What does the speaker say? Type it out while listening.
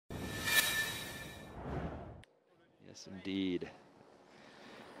Yes, indeed.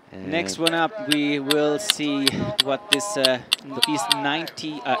 And next one up, we will see what this these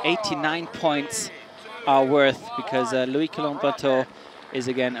 89 points are worth, because Loic Collomb-Patton is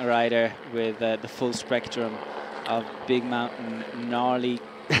again a rider with the full spectrum of big mountain, gnarly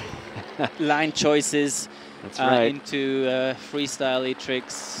line choices. That's right. Into freestyle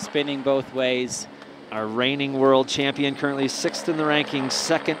tricks, spinning both ways. Our reigning world champion, currently 6th in the rankings,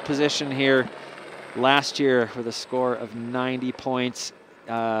 2nd position here last year with a score of 90 points.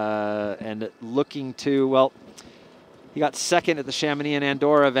 And looking to, well, he got 2nd at the Chamonix and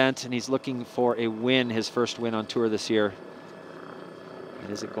Andorra event, and he's looking for a win, his first win on tour this year.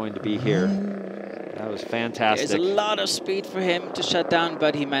 And is it going to be here? That was fantastic. There's a lot of speed for him to shut down,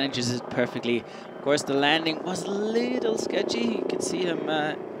 but he manages it perfectly. Of course, the landing was a little sketchy. You can see him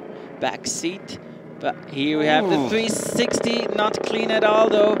back seat. But here we have the 360, not clean at all,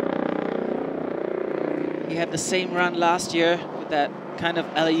 though. He had the same run last year with that kind of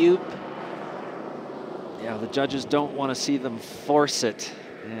alley-oop. Yeah, the judges don't want to see them force it.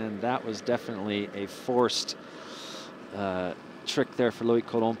 And that was definitely a forced trick there for Loic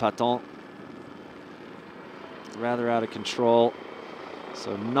Collomb-Patton. Rather out of control.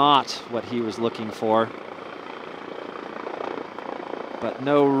 So not what he was looking for. But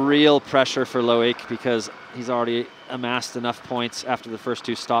no real pressure for Loic, because he's already amassed enough points after the first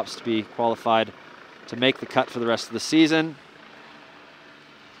 2 stops to be qualified to make the cut for the rest of the season.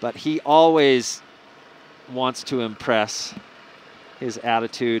 But he always wants to impress. His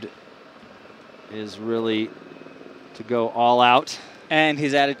attitude is really to go all out. And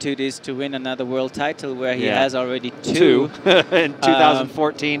his attitude is to win another world title, where he has already two. In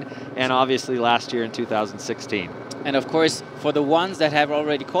 2014 and obviously last year in 2016. And of course, for the ones that have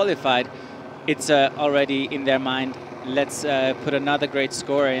already qualified, it's already in their mind, let's put another great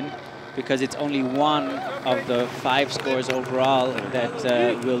score in, because it's only one of the 5 scores overall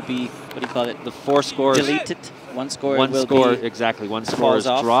that will be, what do you call it? The 4 scores. Deleted. One score exactly. One score is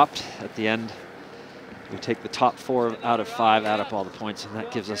dropped at the end. We take the top 4 out of 5, add up all the points, and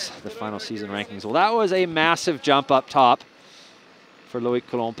that gives us the final season rankings. Well, that was a massive jump up top for Loic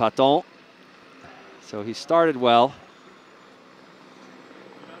Collomb-Patton. So he started well.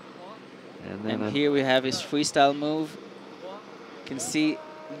 And then here we have his freestyle move. You can see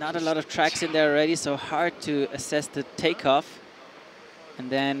not a lot of tracks in there already, so hard to assess the takeoff. And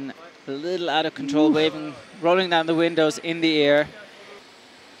then a little out of control, waving, rolling down the windows in the air.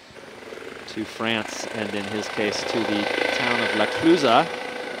 To France, and in his case to the town of La Clusaz.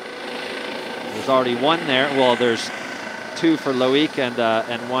 There's already 1 there. Well, there's 2 for Loic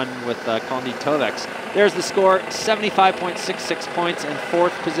and 1 with Condi Tovex. There's the score, 75.66 points in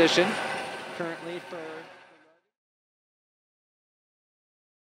 4th position.